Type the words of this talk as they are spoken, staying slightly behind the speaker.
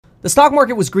The stock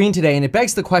market was green today, and it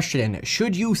begs the question,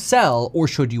 should you sell or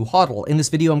should you hodl? In this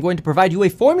video, I'm going to provide you a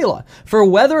formula for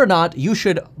whether or not you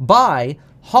should buy,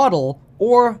 hodl,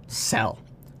 or sell.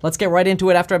 Let's get right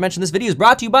into it after I mention this video is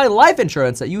brought to you by life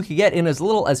insurance that you can get in as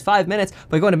little as 5 minutes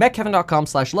by going to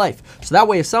metkevin.com/life. So that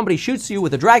way, if somebody shoots you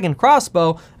with a dragon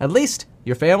crossbow, at least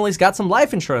your family's got some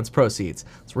life insurance proceeds.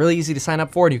 It's really easy to sign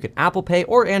up for, and you can Apple Pay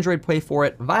or Android Pay for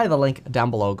it via the link down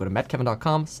below. Go to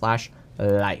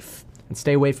metkevin.com/life. And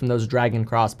stay away from those dragon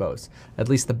crossbows, at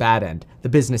least the bad end, the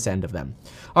business end of them.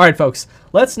 All right, folks,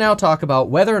 let's now talk about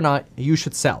whether or not you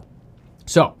should sell.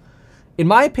 So, in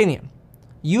my opinion,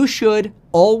 you should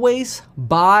always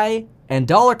buy and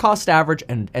dollar cost average,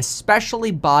 and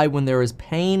especially buy when there is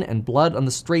pain and blood on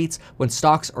the streets, when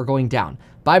stocks are going down.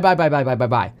 Buy.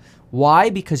 Why?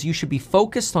 Because you should be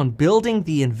focused on building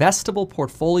the investable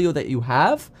portfolio that you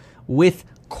have with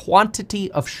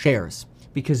quantity of shares.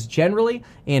 Because generally,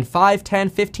 in 5, 10,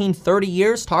 15, 30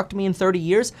 years, talk to me in 30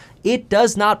 years, it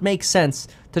does not make sense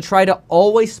to try to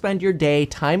always spend your day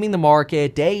timing the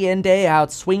market, day in, day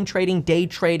out, swing trading, day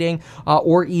trading,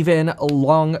 or even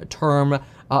long-term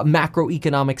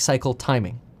macroeconomic cycle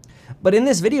timing. But in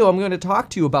this video, I'm going to talk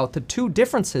to you about the two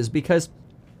differences, because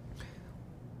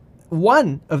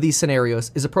one of these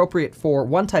scenarios is appropriate for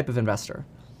one type of investor,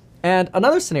 and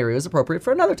another scenario is appropriate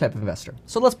for another type of investor.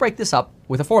 So let's break this up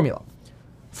with a formula.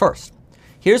 First,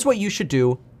 here's what you should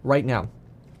do right now.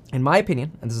 In my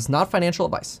opinion, and this is not financial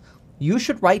advice, you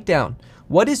should write down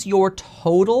what is your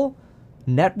total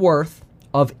net worth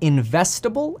of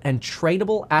investable and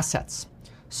tradable assets.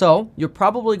 So you're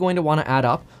probably going to want to add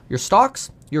up your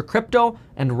stocks, your crypto,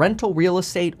 and rental real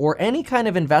estate, or any kind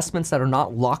of investments that are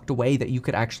not locked away that you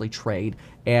could actually trade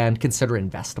and consider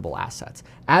investable assets.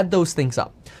 Add those things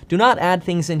up. Do not add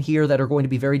things in here that are going to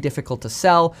be very difficult to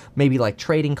sell, maybe like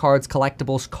trading cards,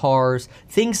 collectibles, cars,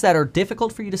 things that are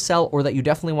difficult for you to sell or that you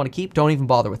definitely want to keep. Don't even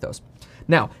bother with those.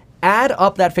 Now, add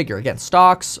up that figure. Again,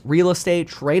 stocks, real estate,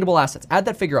 tradable assets. Add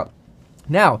that figure up.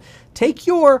 Now, take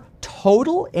your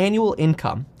total annual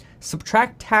income,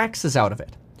 subtract taxes out of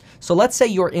it. So let's say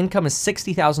your income is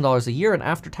 $60,000 a year, and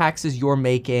after taxes, you're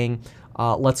making,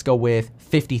 let's go with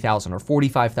 $50,000 or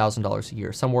 $45,000 a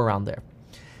year, somewhere around there.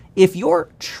 If your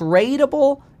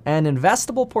tradable and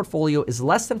investable portfolio is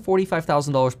less than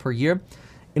 $45,000 per year,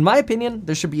 in my opinion,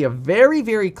 there should be a very,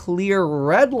 very clear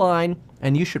red line,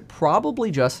 and you should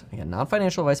probably just, again, not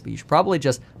financial advice, but you should probably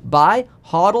just buy,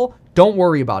 hodl, don't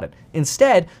worry about it.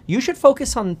 Instead, you should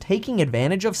focus on taking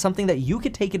advantage of something that you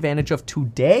could take advantage of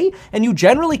today and you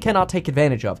generally cannot take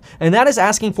advantage of, and that is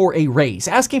asking for a raise,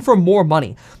 asking for more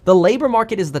money. The labor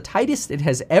market is the tightest it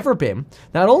has ever been.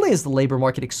 Not only is the labor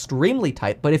market extremely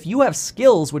tight, but if you have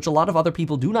skills, which a lot of other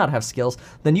people do not have skills,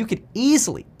 then you could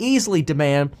easily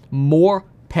demand more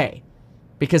pay,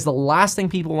 because the last thing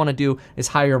people want to do is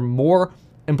hire more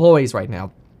employees right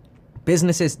now.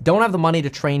 Businesses don't have the money to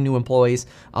train new employees.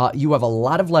 You have a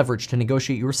lot of leverage to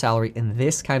negotiate your salary in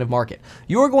this kind of market.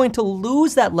 You are going to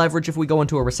lose that leverage if we go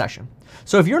into a recession.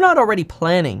 So if you're not already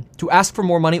planning to ask for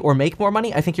more money or make more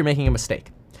money, I think you're making a mistake.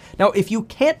 Now, if you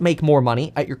can't make more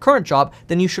money at your current job,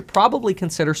 then you should probably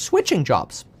consider switching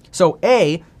jobs. So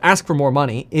A, ask for more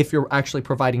money if you're actually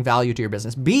providing value to your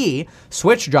business. B,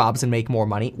 switch jobs and make more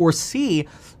money. Or C,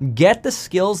 get the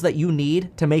skills that you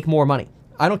need to make more money.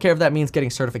 I don't care if that means getting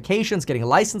certifications, getting a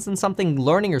license in something,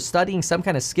 learning or studying some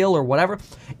kind of skill or whatever.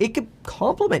 It could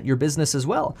complement your business as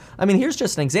well. I mean, here's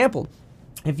just an example.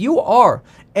 If you are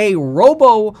a if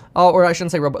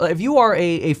you are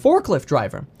a forklift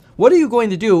driver, what are you going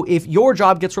to do if your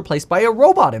job gets replaced by a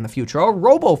robot in the future, a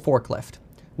robo forklift?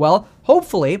 Well,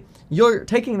 hopefully you're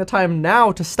taking the time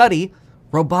now to study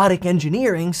robotic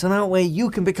engineering, so that way you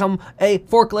can become a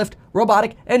forklift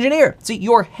robotic engineer. See,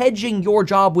 you're hedging your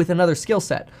job with another skill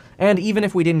set. And even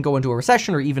if we didn't go into a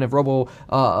recession, or even if robo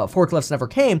forklifts never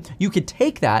came, you could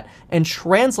take that and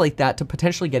translate that to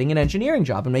potentially getting an engineering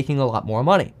job and making a lot more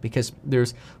money, because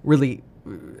there's really,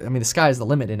 I mean, the sky is the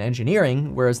limit in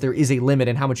engineering, whereas there is a limit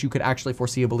in how much you could actually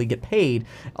foreseeably get paid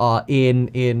in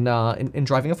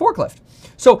driving a forklift.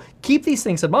 So keep these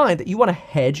things in mind, that you want to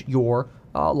hedge your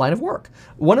line of work.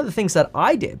 One of the things that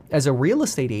I did as a real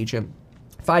estate agent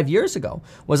 5 years ago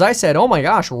was I said, oh my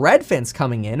gosh, Redfin's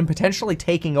coming in and potentially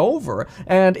taking over.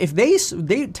 And if they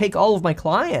take all of my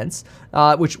clients,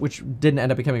 which didn't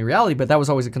end up becoming a reality, but that was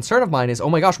always a concern of mine, is, oh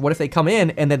my gosh, what if they come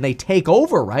in and then they take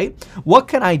over, right? What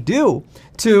can I do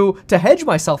to hedge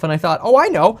myself? And I thought, oh, I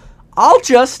know, I'll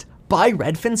just buy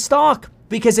Redfin stock.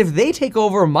 Because if they take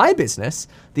over my business,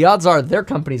 the odds are their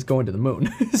company's going to the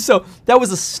moon. So that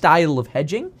was a style of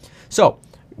hedging. So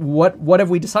what have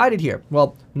we decided here?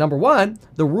 Well, number one,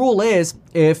 the rule is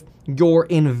if your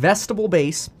investable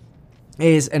base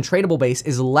and tradable base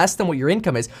is less than what your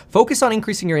income is, focus on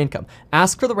increasing your income.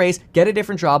 Ask for the raise, get a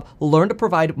different job, learn to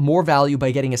provide more value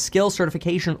by getting a skill,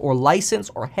 certification, or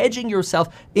license, or hedging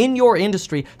yourself in your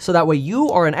industry so that way you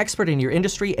are an expert in your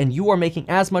industry and you are making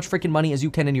as much freaking money as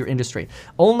you can in your industry.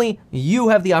 Only you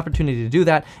have the opportunity to do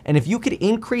that. And if you could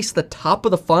increase the top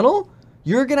of the funnel,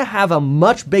 you're gonna have a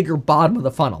much bigger bottom of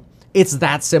the funnel. It's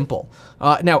that simple.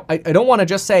 Now, I don't want to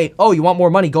just say, oh, you want more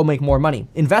money, go make more money.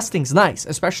 Investing's nice,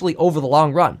 especially over the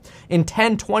long run. In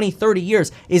 10, 20, 30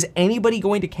 years, is anybody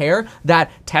going to care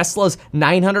that Tesla's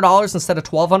 $900 instead of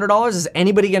 $1,200? Is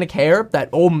anybody going to care that,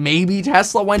 oh, maybe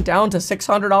Tesla went down to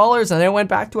 $600 and then went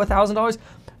back to $1,000?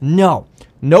 No,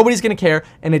 nobody's going to care,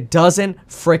 and it doesn't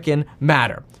frickin'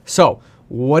 matter. So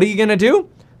what are you going to do?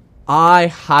 I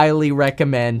highly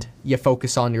recommend you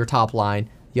focus on your top line,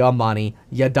 your money,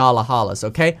 your dollar hollers,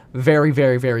 okay? Very,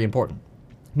 very, very important.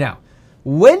 Now,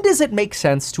 when does it make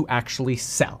sense to actually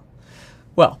sell?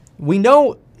 Well, we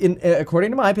know,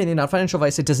 according to my opinion, not financial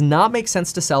advice, it does not make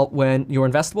sense to sell when your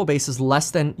investable base is less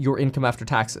than your income after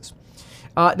taxes.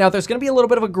 Now, there's going to be a little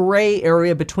bit of a gray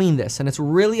area between this, and it's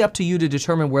really up to you to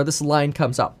determine where this line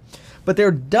comes up. But there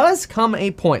does come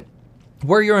a point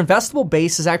where your investable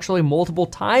base is actually multiple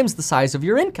times the size of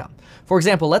your income. For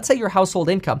example, let's say your household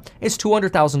income is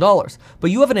 $200,000,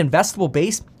 but you have an investable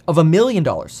base of $1 million.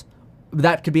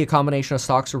 That could be a combination of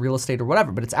stocks or real estate or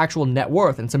whatever, but it's actual net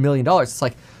worth and it's $1 million. It's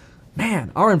like,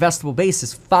 man, our investable base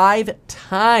is 5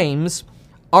 times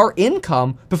our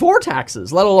income before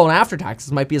taxes, let alone after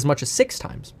taxes, might be as much as 6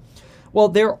 times. Well,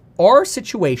 there are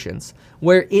situations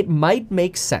where it might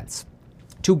make sense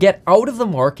to get out of the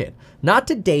market, not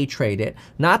to day trade it,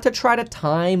 not to try to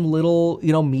time little,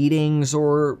 meetings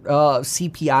or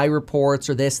CPI reports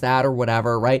or this, that, or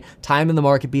whatever, right? Timing the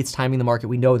market beats timing the market.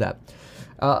 We know that.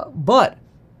 But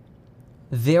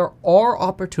there are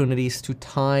opportunities to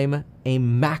time a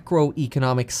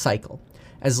macroeconomic cycle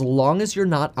as long as you're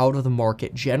not out of the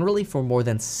market, generally for more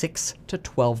than 6 to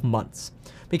 12 months.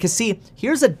 Because see,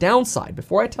 here's a downside.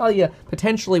 Before I tell you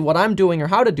potentially what I'm doing or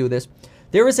how to do this,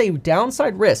 there is a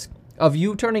downside risk of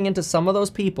you turning into some of those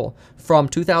people from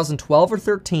 2012 or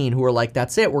 13 who are like,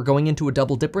 that's it, we're going into a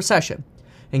double dip recession.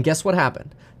 And guess what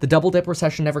happened? The double dip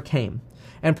recession never came.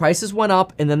 And prices went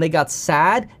up, and then they got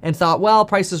sad and thought, well,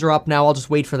 prices are up now, I'll just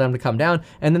wait for them to come down.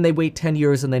 And then they wait 10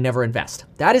 years and they never invest.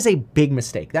 That is a big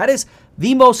mistake. That is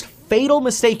the most fatal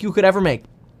mistake you could ever make,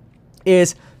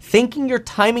 is thinking you're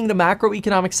timing the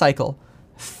macroeconomic cycle,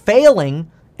 failing,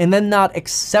 and then not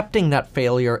accepting that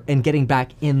failure and getting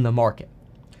back in the market.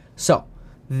 So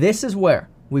this is where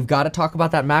we've got to talk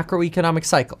about that macroeconomic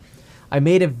cycle. I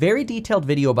made a very detailed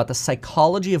video about the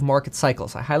psychology of market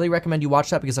cycles. I highly recommend you watch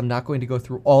that because I'm not going to go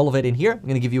through all of it in here. I'm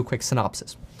going to give you a quick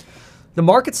synopsis. The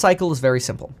market cycle is very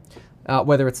simple.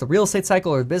 Whether it's the real estate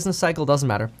cycle or the business cycle, doesn't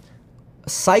matter.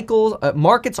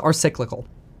 Markets are cyclical.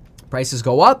 Prices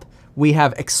go up. We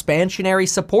have expansionary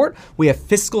support. We have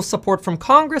fiscal support from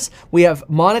Congress. We have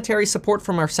monetary support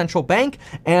from our central bank,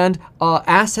 and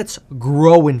assets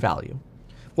grow in value.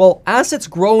 Well, assets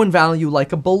grow in value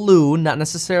like a balloon, not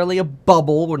necessarily a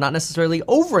bubble. We're not necessarily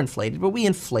overinflated, but we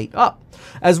inflate up.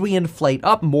 As we inflate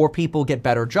up, more people get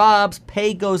better jobs,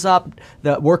 pay goes up,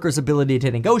 the workers' ability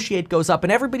to negotiate goes up,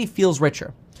 and everybody feels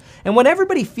richer. And when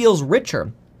everybody feels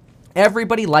richer,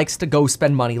 everybody likes to go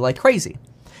spend money like crazy.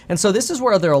 And so this is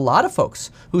where there are a lot of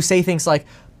folks who say things like,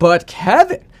 but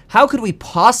Kevin, how could we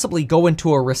possibly go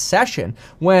into a recession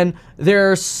when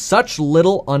there's such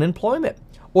little unemployment?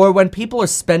 Or when people are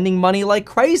spending money like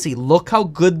crazy? Look how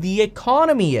good the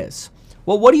economy is.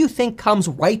 Well, what do you think comes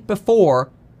right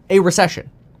before a recession?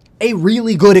 A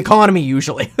really good economy,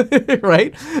 usually,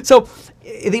 right? So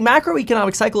the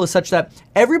macroeconomic cycle is such that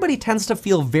everybody tends to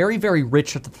feel very, very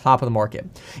rich at the top of the market.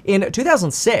 In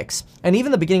 2006, and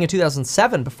even the beginning of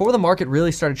 2007, before the market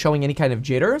really started showing any kind of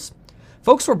jitters,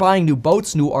 folks were buying new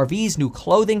boats, new RVs, new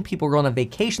clothing. People were going on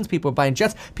vacations. People were buying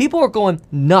jets. People were going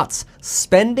nuts,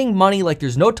 spending money like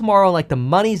there's no tomorrow, like the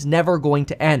money's never going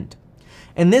to end.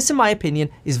 And this, in my opinion,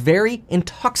 is very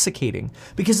intoxicating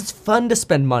because it's fun to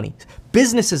spend money.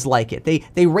 Businesses like it.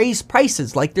 They raise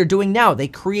prices like they're doing now. They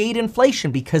create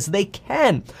inflation because they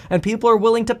can. And people are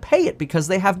willing to pay it because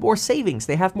they have more savings.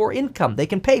 They have more income. They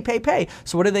can pay.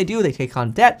 So what do? They take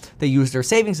on debt. They use their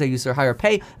savings. They use their higher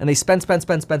pay. And they spend.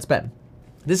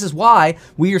 This is why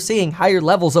we are seeing higher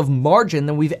levels of margin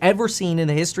than we've ever seen in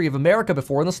the history of America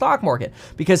before in the stock market.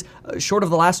 Because short of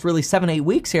the last really 7-8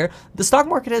 weeks here, the stock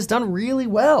market has done really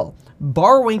well.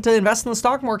 Borrowing to invest in the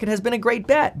stock market has been a great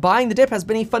bet. Buying the dip has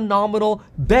been a phenomenal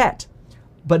bet.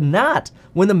 but not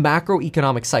when the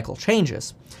macroeconomic cycle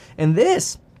changes. And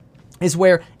this is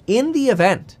where, in the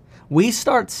event we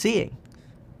start seeing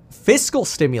fiscal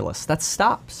stimulus that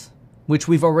stops, which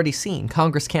we've already seen.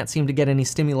 Congress can't seem to get any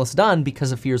stimulus done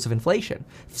because of fears of inflation.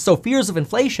 So fears of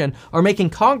inflation are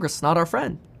making Congress not our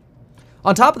friend.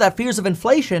 On top of that, fears of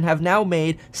inflation have now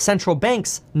made central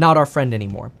banks not our friend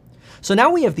anymore. So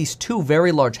now we have these two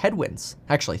very large headwinds,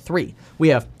 actually three. We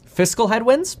have fiscal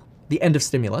headwinds, the end of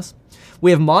stimulus.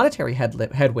 We have monetary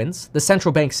headwinds, the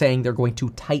central bank saying they're going to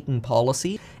tighten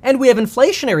policy. And we have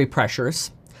inflationary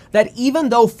pressures that, even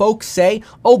though folks say,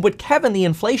 oh, but Kevin, the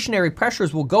inflationary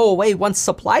pressures will go away once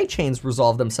supply chains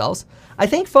resolve themselves, I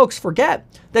think folks forget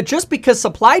that just because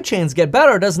supply chains get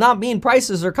better does not mean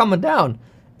prices are coming down.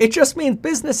 It just means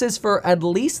businesses for at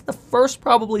least the first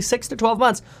probably 6 to 12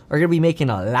 months are going to be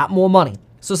making a lot more money.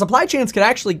 So supply chains could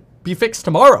actually be fixed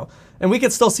tomorrow, and we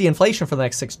could still see inflation for the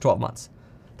next 6 to 12 months.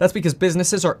 That's because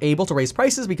businesses are able to raise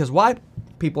prices because why?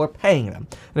 People are paying them.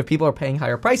 And if people are paying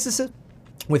higher prices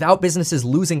without businesses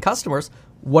losing customers,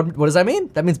 what does that mean?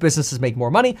 That means businesses make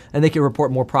more money and they can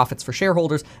report more profits for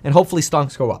shareholders, and hopefully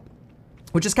stocks go up,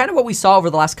 which is kind of what we saw over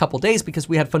the last couple of days because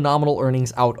we had phenomenal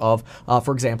earnings out of,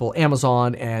 for example,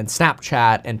 Amazon and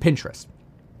Snapchat and Pinterest.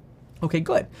 Okay,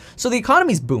 good. So the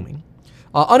economy's booming.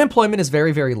 Unemployment is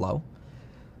very, very low.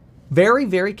 Very,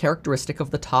 very characteristic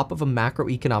of the top of a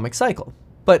macroeconomic cycle.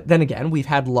 But then again, we've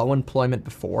had low employment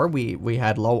before. We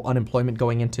had low unemployment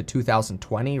going into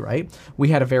 2020, right? We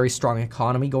had a very strong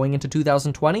economy going into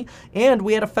 2020, and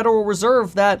we had a Federal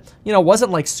Reserve that,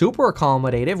 wasn't like super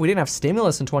accommodative. We didn't have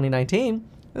stimulus in 2019.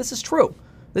 This is true.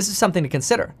 This is something to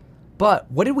consider. But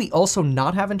what did we also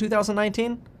not have in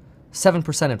 2019?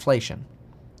 7% inflation.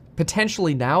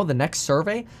 Potentially now, the next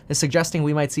survey is suggesting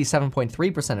we might see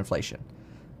 7.3% inflation.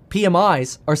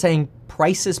 PMIs are saying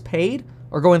prices paid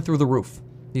are going through the roof.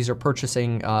 These are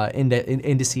purchasing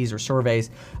indices or surveys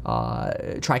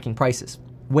tracking prices.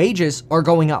 Wages are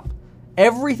going up.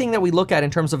 Everything that we look at in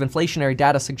terms of inflationary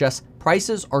data suggests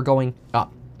prices are going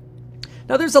up.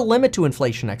 Now, there's a limit to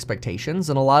inflation expectations,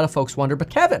 and a lot of folks wonder, but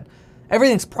Kevin,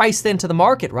 everything's priced into the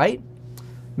market, right?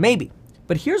 Maybe.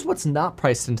 But here's what's not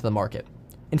priced into the market.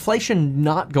 Inflation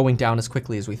not going down as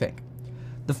quickly as we think.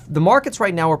 The markets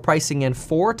right now are pricing in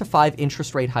 4 to 5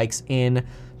 interest rate hikes in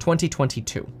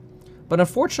 2022. But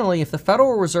unfortunately, if the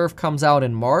Federal Reserve comes out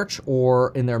in March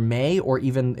or in their May or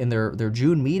even in their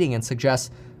June meeting and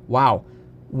suggests, wow,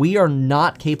 we are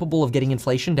not capable of getting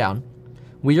inflation down,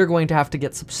 we are going to have to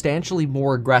get substantially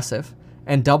more aggressive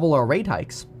and double our rate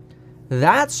hikes,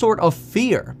 that sort of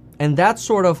fear and that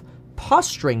sort of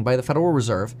posturing by the Federal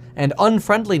Reserve and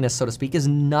unfriendliness, so to speak, is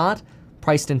not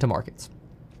priced into markets.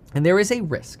 And there is a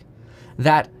risk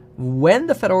that when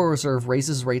the Federal Reserve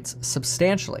raises rates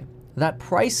substantially, that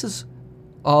prices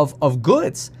of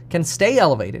goods can stay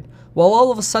elevated while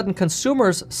all of a sudden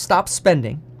consumers stop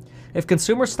spending. If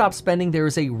consumers stop spending, there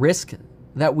is a risk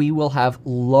that we will have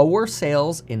lower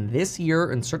sales in this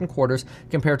year in certain quarters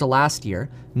compared to last year.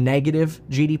 Negative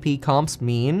GDP comps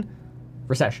mean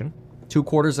recession. 2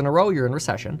 quarters in a row, you're in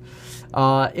recession.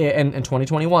 And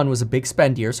 2021 was a big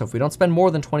spend year. So if we don't spend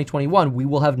more than 2021, we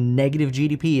will have negative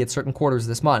GDP at certain quarters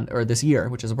this month or this year,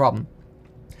 which is a problem.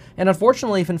 And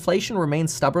unfortunately, if inflation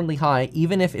remains stubbornly high,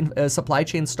 even if supply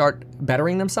chains start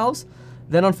bettering themselves,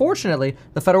 then unfortunately,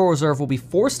 the Federal Reserve will be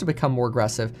forced to become more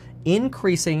aggressive,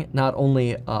 increasing not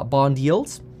only bond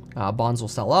yields, bonds will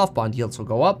sell off, bond yields will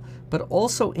go up, but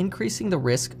also increasing the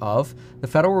risk of the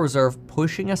Federal Reserve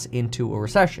pushing us into a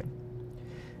recession.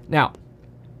 Now,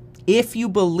 if you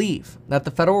believe that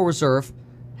the Federal Reserve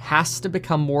has to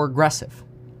become more aggressive,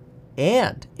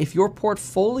 and if your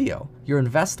portfolio, your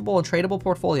investable and tradable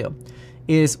portfolio,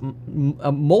 is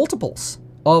multiples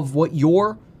of what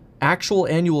your actual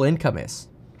annual income is,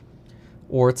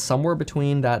 or it's somewhere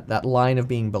between that line of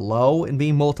being below and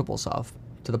being multiples of,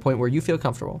 to the point where you feel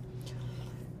comfortable,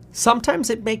 sometimes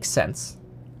it makes sense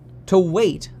to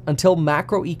wait until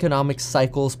macroeconomic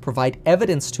cycles provide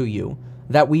evidence to you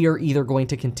that we are either going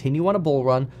to continue on a bull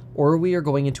run or we are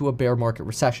going into a bear market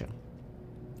recession.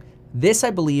 This,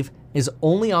 I believe, is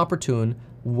only opportune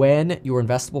when your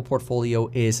investable portfolio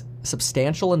is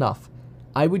substantial enough.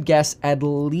 I would guess at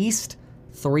least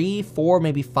 $300,000, $400,000,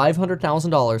 maybe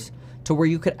 $500,000 to where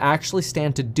you could actually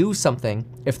stand to do something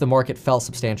if the market fell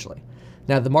substantially.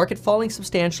 Now, the market falling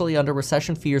substantially under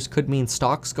recession fears could mean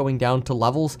stocks going down to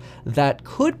levels that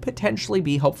could potentially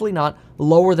be, hopefully not,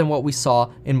 lower than what we saw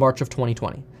in March of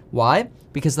 2020. Why?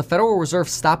 Because the Federal Reserve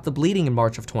stopped the bleeding in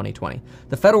March of 2020.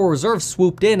 The Federal Reserve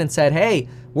swooped in and said, hey,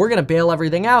 we're going to bail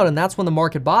everything out, and that's when the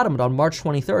market bottomed on March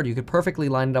 23rd. You could perfectly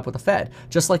line it up with the Fed.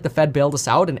 Just like the Fed bailed us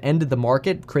out and ended the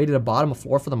market, created a bottom, a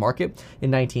floor for the market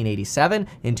in 1987,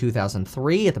 in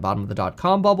 2003, at the bottom of the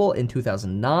dot-com bubble, in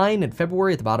 2009, in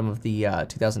February, at the bottom of the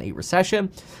 2008 recession,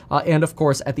 and of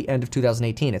course, at the end of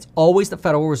 2018. It's always the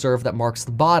Federal Reserve that marks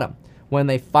the bottom when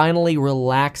they finally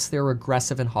relax their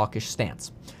aggressive and hawkish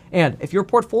stance. And if your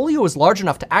portfolio is large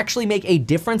enough to actually make a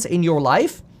difference in your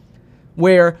life,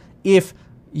 where if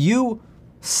you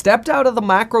stepped out of the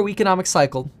macroeconomic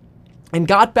cycle and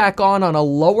got back on a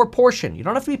lower portion, you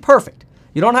don't have to be perfect.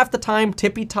 You don't have to time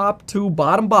tippy top to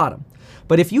bottom.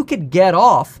 But if you could get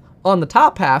off on the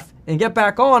top half and get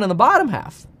back on in the bottom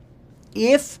half,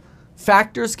 if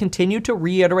factors continue to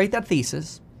reiterate that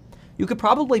thesis, you could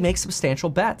probably make substantial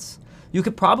bets. You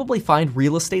could probably find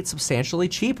real estate substantially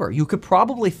cheaper. You could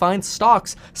probably find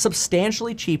stocks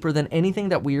substantially cheaper than anything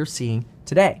that we are seeing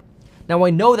today. Now, I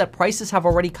know that prices have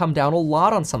already come down a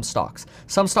lot on some stocks.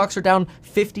 Some stocks are down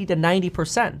 50 to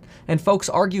 90%, and folks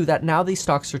argue that now these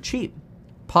stocks are cheap.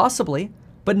 Possibly,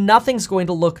 but nothing's going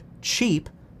to look cheap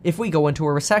if we go into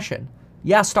a recession.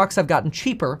 Yeah, stocks have gotten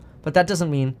cheaper, but that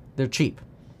doesn't mean they're cheap.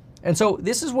 And so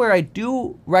this is where I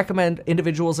do recommend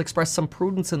individuals express some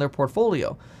prudence in their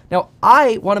portfolio. Now,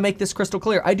 I want to make this crystal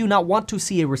clear. I do not want to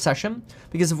see a recession,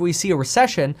 because if we see a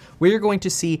recession, we're going to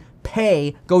see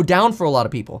pay go down for a lot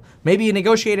of people. Maybe you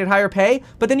negotiated higher pay,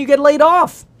 but then you get laid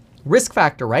off. Risk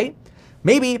factor, right?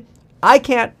 Maybe I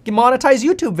can't monetize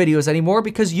YouTube videos anymore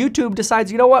because YouTube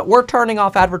decides, you know what, we're turning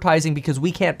off advertising because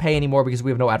we can't pay anymore because we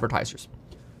have no advertisers.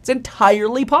 It's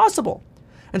entirely possible.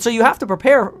 And so you have to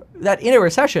prepare that in a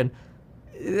recession,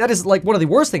 that is like one of the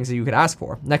worst things that you could ask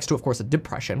for, next to, of course, a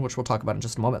depression, which we'll talk about in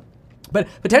just a moment. But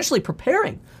potentially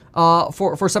preparing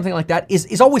for something like that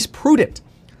is always prudent.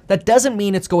 That doesn't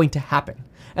mean it's going to happen.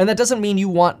 And that doesn't mean you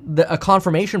want a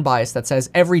confirmation bias that says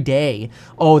every day,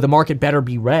 oh, the market better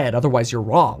be red, otherwise you're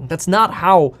wrong. That's not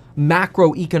how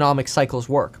macroeconomic cycles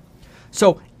work.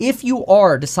 So if you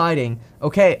are deciding,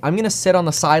 okay, I'm going to sit on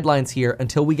the sidelines here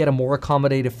until we get a more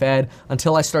accommodative Fed,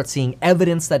 until I start seeing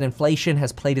evidence that inflation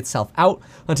has played itself out,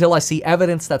 until I see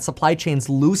evidence that supply chains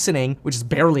loosening, which is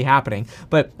barely happening,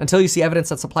 but until you see evidence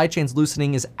that supply chains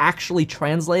loosening is actually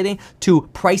translating to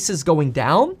prices going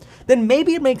down, then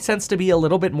maybe it makes sense to be a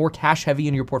little bit more cash heavy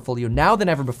in your portfolio now than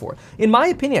ever before. In my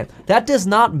opinion, that does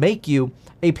not make you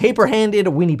a paper-handed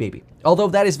weenie baby. Although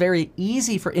that is very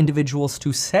easy for individuals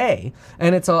to say,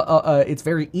 and it's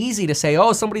very easy to say,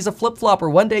 oh, somebody's a flip-flopper.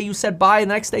 One day you said buy, the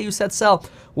next day you said sell,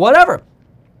 whatever.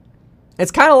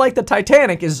 It's kind of like the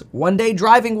Titanic is one day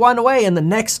driving one way, and the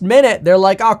next minute they're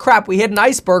like, oh crap, we hit an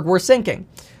iceberg, we're sinking.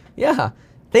 Yeah,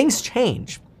 things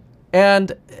change.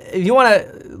 And if you want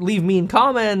to leave mean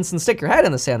comments and stick your head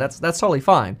in the sand, that's totally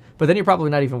fine. But then you're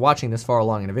probably not even watching this far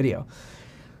along in a video.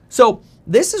 So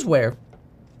this is where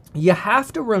you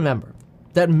have to remember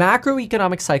that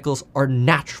macroeconomic cycles are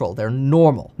natural, they're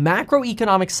normal.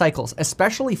 Macroeconomic cycles,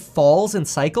 especially falls in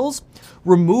cycles,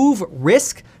 remove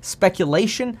risk,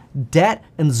 speculation, debt,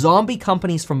 and zombie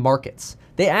companies from markets.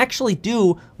 They actually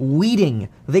do weeding.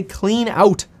 They clean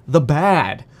out the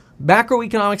bad.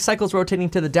 Macroeconomic cycles rotating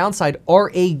to the downside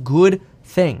are a good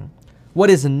thing. What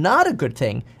is not a good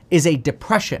thing is a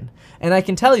depression. And I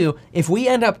can tell you, if we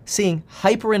end up seeing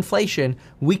hyperinflation,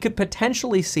 we could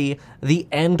potentially see the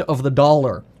end of the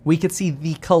dollar. We could see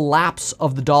the collapse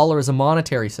of the dollar as a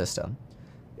monetary system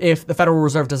if the Federal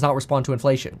Reserve does not respond to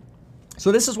inflation.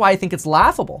 So this is why I think it's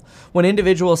laughable when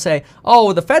individuals say,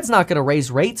 oh, the Fed's not going to raise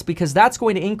rates because that's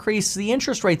going to increase the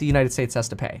interest rate the United States has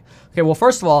to pay. Okay, well,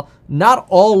 first of all, not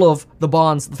all of the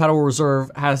bonds the Federal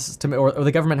Reserve has to, or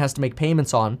the government has to make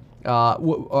payments on,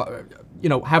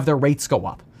 have their rates go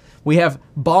up. We have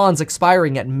bonds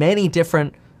expiring at many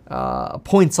different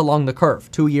points along the curve,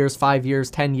 2 years, 5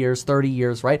 years, 10 years, 30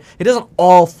 years, right? It doesn't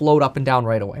all float up and down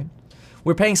right away.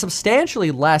 We're paying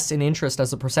substantially less in interest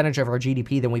as a percentage of our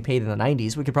GDP than we paid in the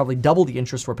 90s. We could probably double the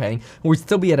interest we're paying, and we'd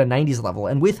still be at a 90s level.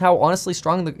 And with how honestly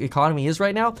strong the economy is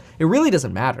right now, it really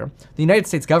doesn't matter. The United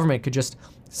States government could just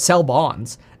sell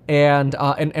bonds and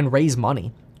raise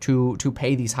money to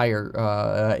pay these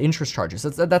higher interest charges.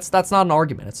 That's not an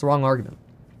argument. It's the wrong argument.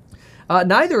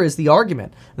 Neither is the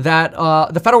argument that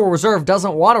the Federal Reserve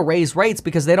doesn't want to raise rates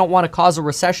because they don't want to cause a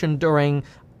recession during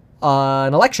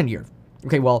an election year.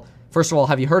 Okay, well, first of all,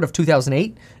 have you heard of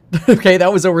 2008? Okay,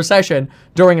 that was a recession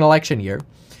during an election year.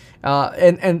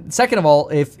 And second of all,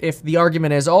 if the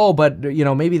argument is, oh, but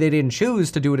maybe they didn't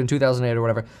choose to do it in 2008 or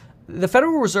whatever, the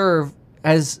Federal Reserve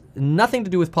has nothing to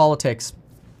do with politics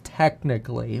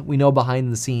technically. We know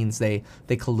behind the scenes they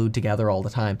collude together all the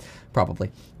time.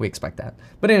 Probably. We expect that.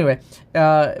 But anyway,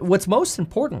 what's most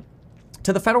important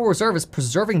to the Federal Reserve is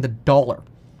preserving the dollar.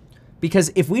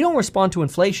 Because if we don't respond to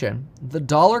inflation, the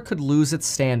dollar could lose its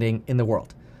standing in the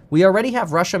world. We already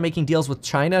have Russia making deals with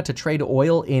China to trade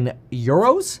oil in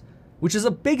euros, which is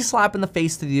a big slap in the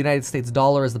face to the United States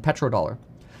dollar as the petrodollar.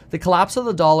 The collapse of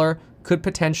the dollar could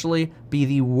potentially be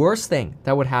the worst thing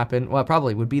that would happen, well,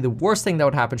 probably would be the worst thing that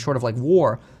would happen short of like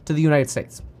war to the United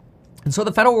States. And so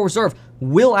the Federal Reserve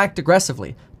will act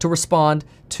aggressively to respond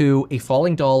to a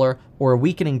falling dollar or a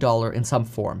weakening dollar in some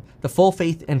form. The full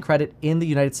faith and credit in the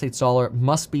United States dollar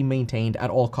must be maintained at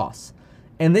all costs.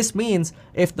 And this means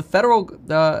if the Federal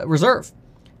Reserve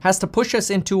has to push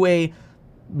us into a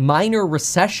minor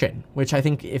recession, which I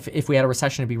think if we had a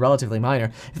recession, it'd be relatively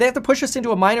minor. If they have to push us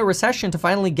into a minor recession to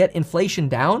finally get inflation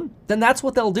down, then that's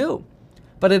what they'll do.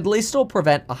 But at least it'll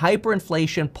prevent a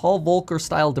hyperinflation, Paul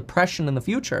Volcker-style depression in the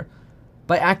future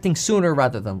by acting sooner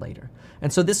rather than later.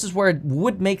 And so this is where it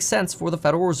would make sense for the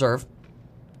Federal Reserve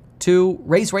to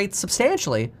raise rates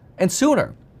substantially and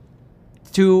sooner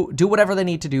to do whatever they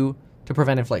need to do to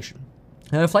prevent inflation.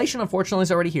 Now, inflation, unfortunately,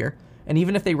 is already here. And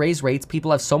even if they raise rates,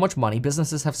 people have so much money,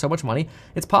 businesses have so much money,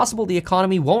 it's possible the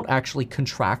economy won't actually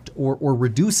contract or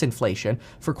reduce inflation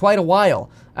for quite a while,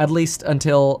 at least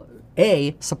until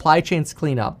A, supply chains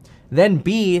clean up, then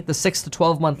B, the 6 to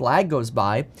 12 month lag goes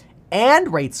by,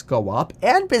 and rates go up,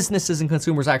 and businesses and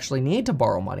consumers actually need to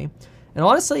borrow money. And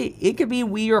honestly, it could be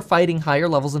we are fighting higher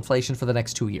levels of inflation for the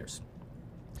next 2 years.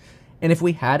 And if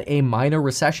we had a minor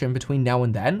recession between now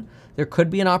and then, there could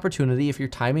be an opportunity, if you're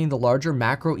timing the larger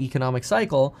macroeconomic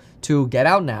cycle, to get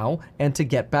out now and to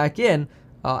get back in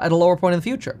at a lower point in the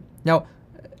future. Now,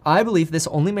 I believe this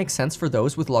only makes sense for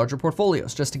those with larger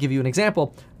portfolios. Just to give you an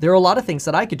example, there are a lot of things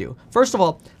that I could do. First of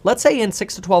all, let's say in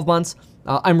 6 to 12 months,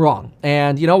 I'm wrong.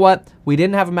 And you know what? We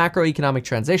didn't have a macroeconomic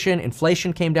transition.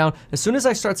 Inflation came down. As soon as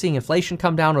I start seeing inflation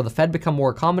come down or the Fed become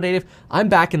more accommodative, I'm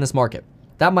back in this market.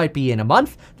 That might be in a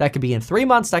month, that could be in 3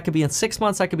 months, that could be in 6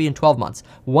 months, that could be in 12 months.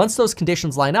 Once those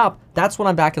conditions line up, that's when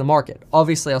I'm back in the market.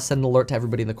 Obviously, I'll send an alert to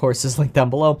everybody in the courses linked down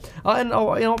below. And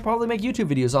I'll probably make YouTube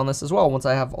videos on this as well once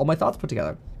I have all my thoughts put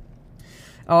together.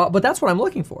 But that's what I'm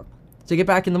looking for, to get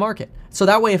back in the market. So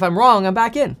that way, if I'm wrong, I'm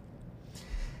back in.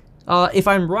 If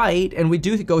I'm right, and we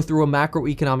do go through a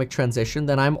macroeconomic transition,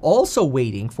 then I'm also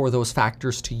waiting for those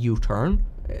factors to U-turn.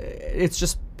 It's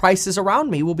just prices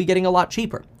around me will be getting a lot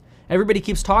cheaper. Everybody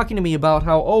keeps talking to me about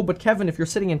how, oh, but Kevin, if you're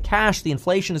sitting in cash, the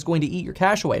inflation is going to eat your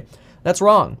cash away. That's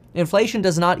wrong. Inflation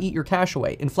does not eat your cash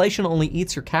away. Inflation only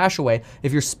eats your cash away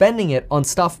if you're spending it on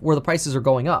stuff where the prices are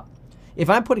going up. If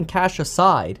I'm putting cash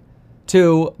aside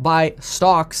to buy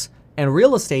stocks and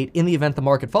real estate in the event the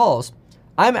market falls,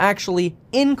 I'm actually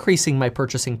increasing my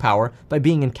purchasing power by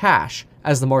being in cash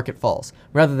as the market falls,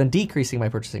 rather than decreasing my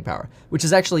purchasing power, which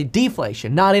is actually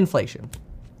deflation, not inflation.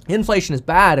 Inflation is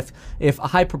bad if a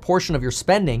high proportion of your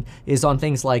spending is on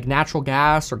things like natural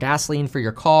gas or gasoline for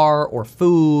your car or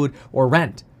food or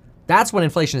rent. That's when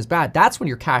inflation is bad. That's when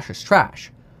your cash is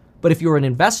trash. But if you're an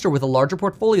investor with a larger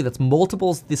portfolio that's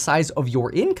multiples the size of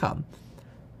your income,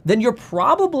 then you're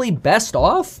probably best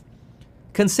off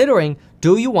considering,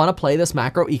 do you want to play this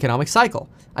macroeconomic cycle?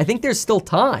 I think there's still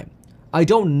time. I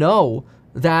don't know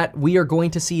that we are going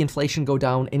to see inflation go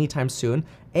down anytime soon,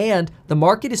 and the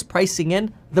market is pricing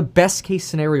in the best case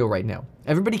scenario right now.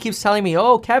 Everybody keeps telling me,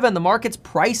 oh, Kevin, the market's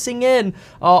pricing in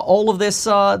all of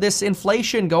this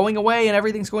inflation going away and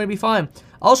everything's going to be fine.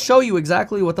 I'll show you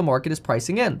exactly what the market is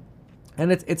pricing in. And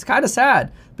it's kind of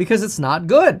sad because it's not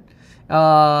good.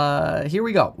 Here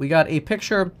we go. We got a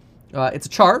picture. It's a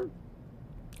chart,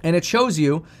 and it shows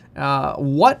you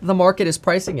what the market is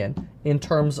pricing in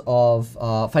terms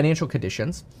of financial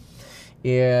conditions.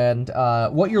 And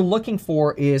what you're looking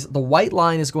for is the white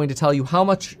line is going to tell you how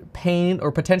much pain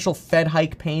or potential Fed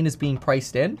hike pain is being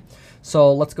priced in.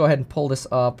 So let's go ahead and pull this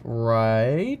up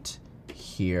right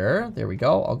here. There we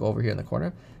go. I'll go over here in the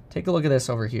corner. Take a look at this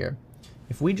over here.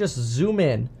 If we just zoom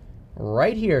in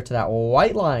right here to that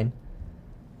white line,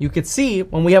 you could see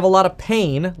when we have a lot of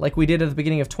pain, like we did at the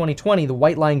beginning of 2020, the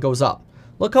white line goes up.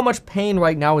 Look how much pain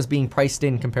right now is being priced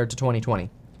in compared to 2020.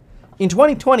 In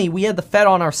 2020, we had the Fed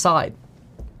on our side.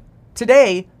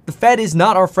 Today, the Fed is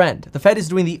not our friend. The Fed is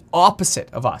doing the opposite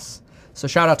of us. So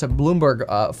shout out to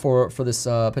Bloomberg for this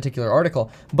particular article.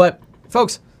 But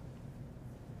folks,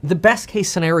 the best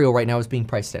case scenario right now is being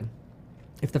priced in.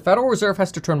 If the Federal Reserve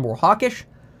has to turn more hawkish,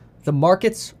 the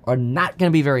markets are not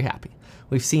going to be very happy.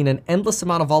 We've seen an endless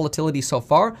amount of volatility so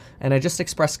far, and I just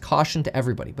expressed caution to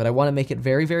everybody. But I want to make it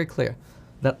very, very clear.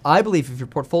 that I believe if your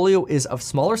portfolio is of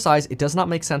smaller size, it does not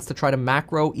make sense to try to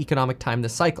macroeconomic time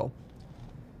this cycle.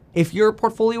 If your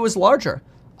portfolio is larger,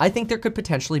 I think there could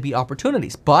potentially be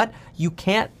opportunities, but you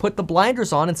can't put the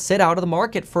blinders on and sit out of the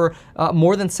market for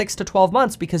more than 6 to 12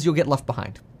 months because you'll get left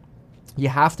behind. You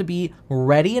have to be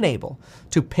ready and able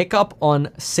to pick up on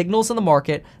signals in the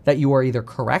market that you are either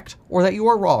correct or that you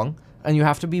are wrong, and you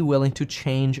have to be willing to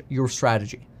change your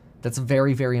strategy. That's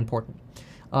very, very important.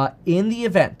 In the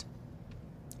event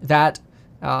that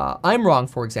I'm wrong,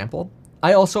 for example,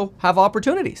 I also have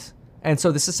opportunities. And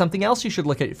so this is something else you should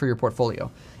look at for your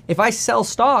portfolio. If I sell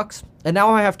stocks and now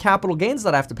I have capital gains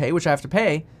that I have to pay, which I have to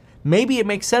pay, maybe it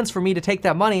makes sense for me to take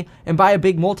that money and buy a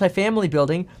big multifamily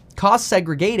building, cost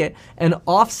segregate it, and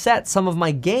offset some of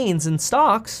my gains in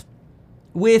stocks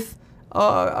with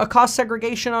a cost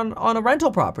segregation on a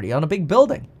rental property, on a big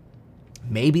building.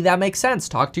 Maybe that makes sense.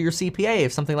 Talk to your CPA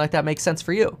if something like that makes sense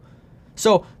for you.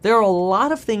 So there are a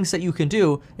lot of things that you can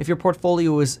do if your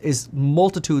portfolio is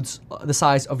multitudes the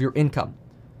size of your income.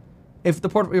 If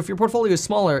your portfolio is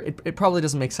smaller, it probably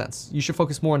doesn't make sense. You should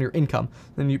focus more on your income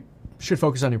than you should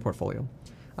focus on your portfolio.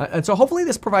 And so hopefully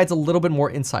this provides a little bit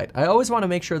more insight. I always want to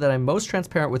make sure that I'm most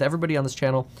transparent with everybody on this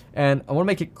channel, and I want to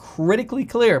make it critically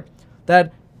clear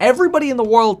that everybody in the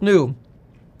world knew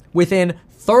within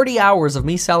 30 hours of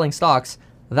me selling stocks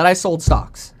that I sold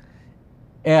stocks.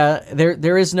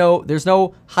 There's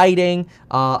no hiding.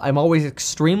 I'm always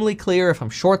extremely clear if I'm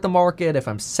short the market, if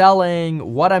I'm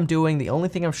selling, what I'm doing. The only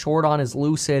thing I'm short on is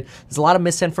Lucid. There's a lot of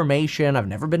misinformation. I've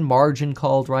never been margin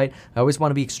called, right? I always want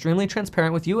to be extremely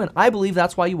transparent with you, and I believe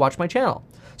that's why you watch my channel.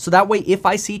 So that way, if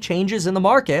I see changes in the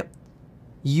market,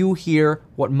 you hear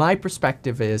what my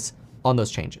perspective is on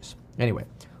those changes. Anyway,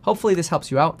 hopefully this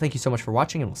helps you out. Thank you so much for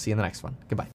watching, and we'll see you in the next one. Goodbye.